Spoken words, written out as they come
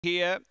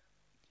here.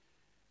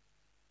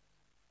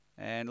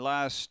 And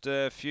last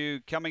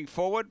few coming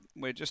forward.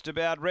 We're just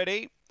about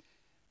ready.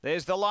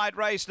 There's the light,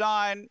 race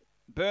 9.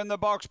 Burn the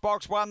Box,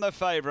 box 1, the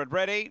favourite.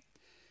 Ready?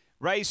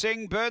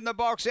 Racing, Burn the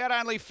Box out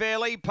only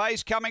fairly.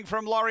 Pace coming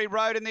from Laurie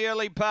Road in the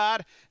early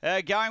part.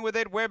 Going with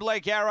it,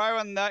 Webleck Arrow,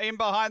 and in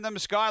behind them,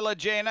 Skylar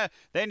Jen.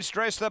 Then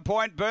Stress the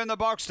Point, Burn the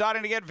Box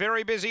starting to get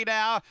very busy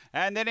now.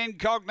 And then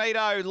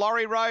Incognito,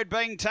 Laurie Road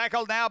being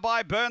tackled now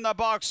by Burn the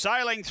Box,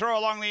 sailing through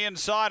along the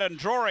inside and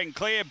drawing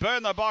clear.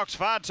 Burn the Box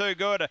far too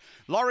good.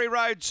 Laurie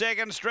Road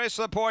second, Stress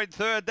the Point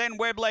third, then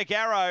Webleck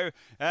Arrow.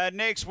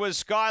 Next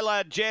was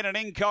Skylar Jen and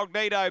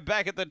Incognito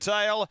back at the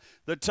tail.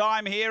 The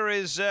time here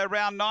is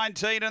around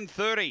 19 and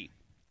 30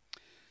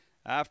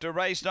 after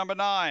race number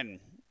 9.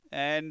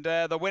 And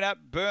the winner,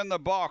 Burn the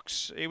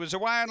Box. He was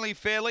away only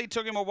fairly.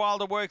 Took him a while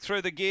to work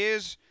through the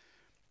gears.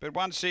 But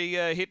once he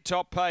hit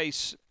top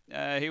pace,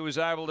 he was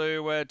able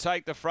to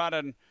take the front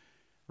and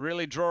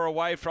really draw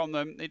away from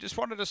them. He just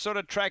wanted to sort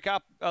of track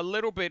up a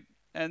little bit.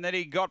 And then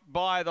he got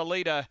by the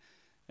leader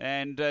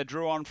and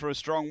drew on for a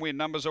strong win.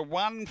 Numbers are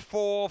 1,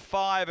 4,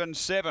 5 and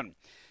 7.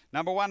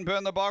 Number 1,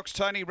 Burn the Box,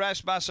 Tony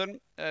Rasmussen.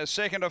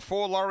 Second to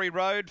 4, Laurie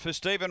Road for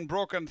Stephen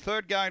Brook. And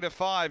third going to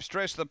 5,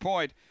 Stress the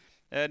Point,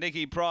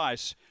 Nicky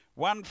Price.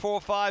 1,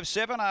 4, 5,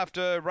 7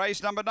 after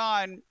race number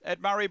 9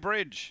 at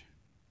Murray-Bridge.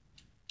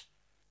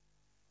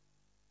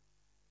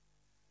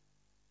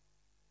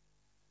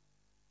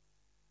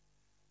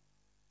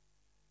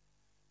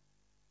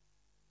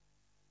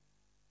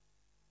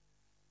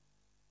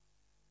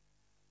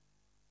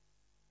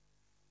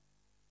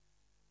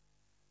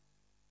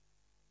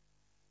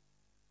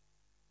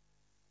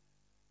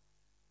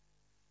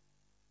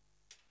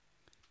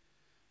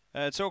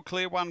 It's all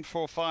clear, 1,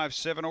 4, 5,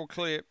 7, all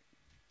clear.